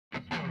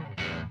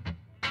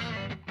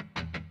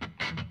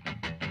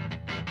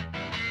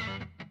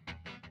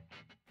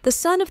The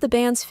son of the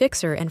band's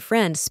fixer and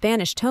friend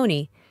Spanish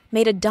Tony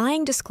made a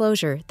dying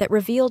disclosure that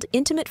revealed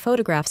intimate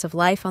photographs of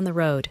life on the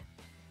road.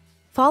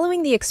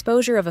 Following the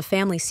exposure of a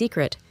family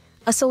secret,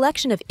 a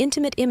selection of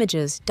intimate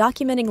images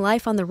documenting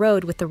life on the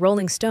road with the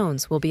Rolling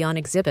Stones will be on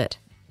exhibit.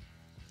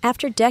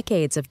 After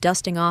decades of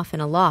dusting off in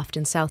a loft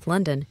in South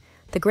London,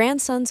 the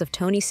grandsons of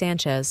Tony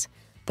Sanchez,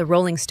 the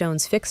Rolling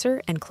Stones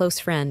fixer and close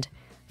friend,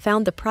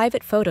 found the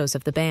private photos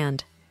of the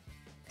band.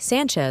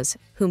 Sanchez,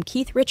 whom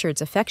Keith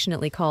Richards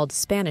affectionately called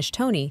Spanish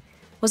Tony,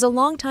 was a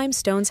longtime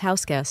Stones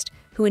houseguest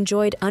who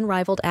enjoyed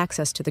unrivaled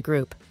access to the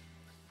group.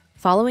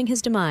 Following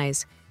his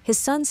demise, his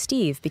son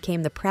Steve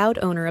became the proud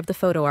owner of the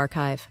photo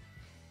archive.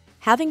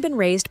 Having been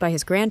raised by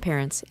his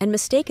grandparents and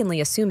mistakenly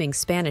assuming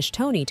Spanish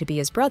Tony to be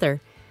his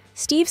brother,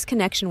 Steve's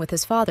connection with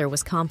his father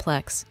was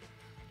complex.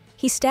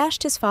 He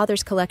stashed his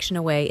father's collection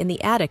away in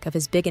the attic of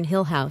his Biggin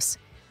Hill house,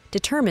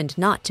 determined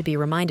not to be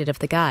reminded of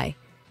the guy.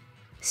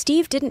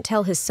 Steve didn't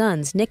tell his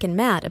sons Nick and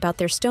Matt about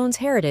their Stones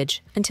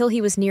heritage until he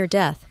was near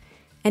death,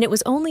 and it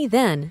was only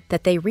then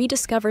that they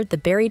rediscovered the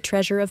buried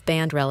treasure of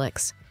band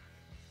relics.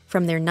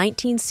 From their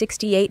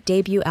 1968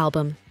 debut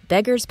album,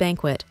 Beggar's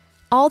Banquet,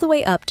 all the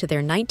way up to their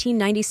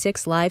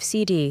 1996 live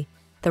CD,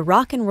 The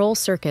Rock and Roll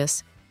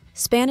Circus,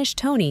 Spanish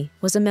Tony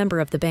was a member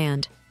of the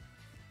band.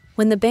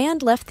 When the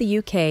band left the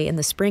UK in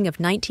the spring of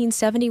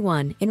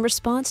 1971 in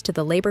response to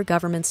the Labour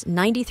government's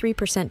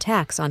 93%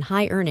 tax on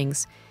high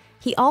earnings,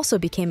 he also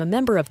became a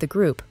member of the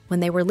group when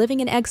they were living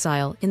in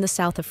exile in the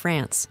south of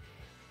France.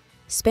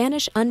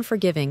 Spanish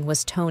Unforgiving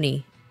was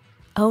Tony.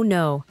 Oh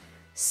no,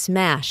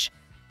 Smash,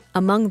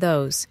 among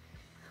those.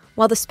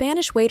 While the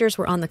Spanish waiters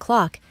were on the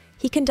clock,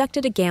 he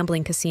conducted a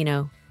gambling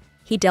casino.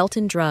 He dealt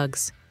in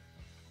drugs.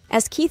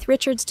 As Keith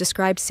Richards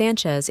described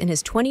Sanchez in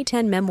his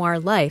 2010 memoir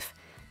Life,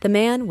 the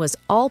man was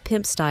all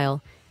pimp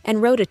style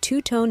and rode a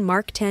two-tone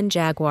Mark X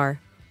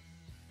Jaguar.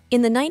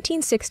 In the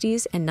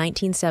 1960s and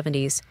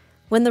 1970s,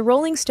 when the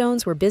Rolling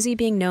Stones were busy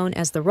being known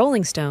as the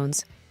Rolling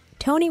Stones,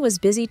 Tony was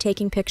busy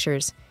taking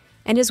pictures,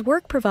 and his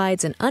work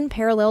provides an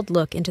unparalleled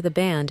look into the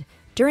band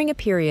during a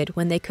period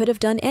when they could have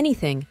done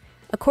anything,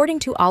 according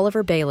to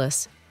Oliver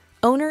Bayliss,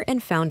 owner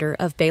and founder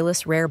of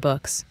Bayliss Rare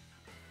Books.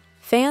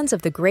 Fans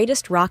of the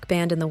greatest rock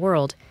band in the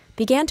world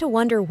began to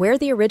wonder where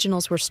the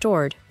originals were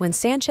stored when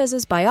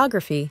Sanchez's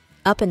biography,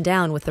 Up and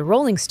Down with the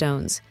Rolling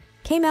Stones,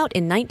 came out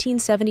in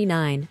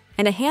 1979,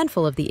 and a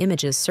handful of the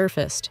images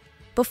surfaced.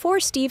 Before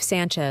Steve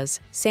Sanchez,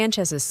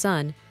 Sanchez's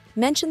son,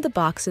 mentioned the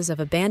boxes of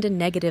abandoned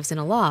negatives in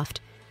a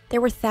loft,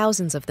 there were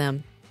thousands of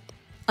them.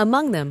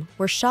 Among them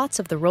were shots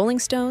of the Rolling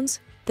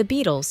Stones, the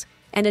Beatles,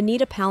 and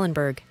Anita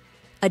Pallenberg,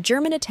 a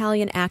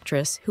German-Italian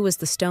actress who was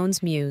the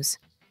Stones' muse.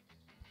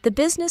 The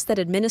business that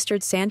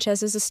administered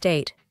Sanchez's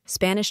estate,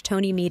 Spanish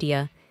Tony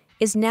Media,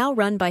 is now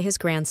run by his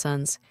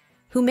grandsons,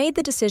 who made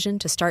the decision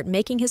to start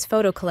making his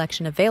photo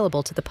collection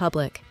available to the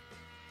public.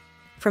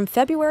 From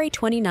February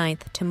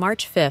 29th to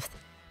March 5th,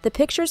 the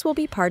pictures will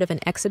be part of an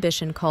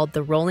exhibition called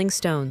The Rolling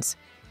Stones,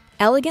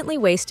 elegantly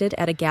wasted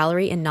at a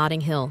gallery in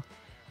Notting Hill.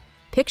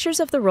 Pictures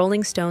of the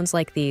Rolling Stones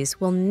like these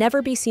will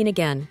never be seen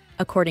again,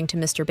 according to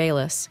Mr.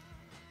 Bayliss.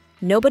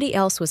 Nobody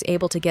else was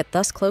able to get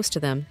thus close to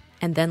them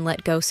and then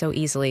let go so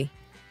easily.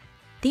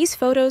 These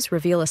photos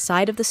reveal a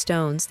side of the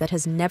Stones that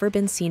has never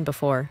been seen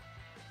before.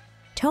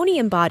 Tony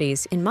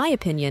embodies, in my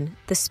opinion,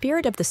 the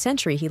spirit of the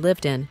century he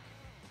lived in.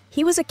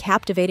 He was a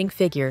captivating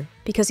figure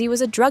because he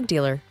was a drug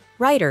dealer,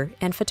 writer,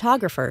 and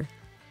photographer.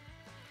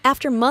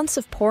 After months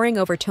of poring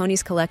over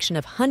Tony's collection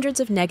of hundreds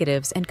of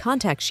negatives and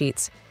contact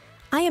sheets,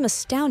 I am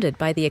astounded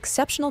by the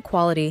exceptional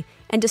quality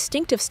and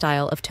distinctive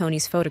style of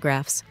Tony's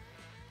photographs.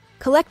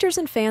 Collectors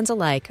and fans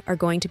alike are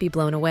going to be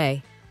blown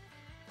away.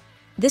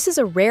 This is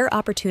a rare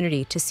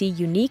opportunity to see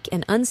unique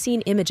and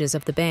unseen images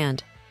of the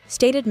band,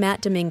 stated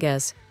Matt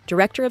Dominguez,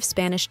 director of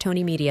Spanish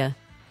Tony Media.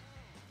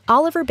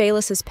 Oliver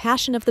Bayliss's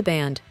passion of the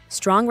band,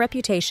 strong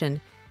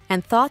reputation,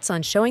 and thoughts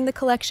on showing the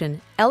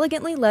collection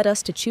elegantly led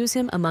us to choose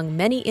him among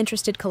many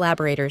interested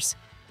collaborators,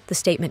 the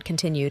statement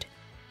continued.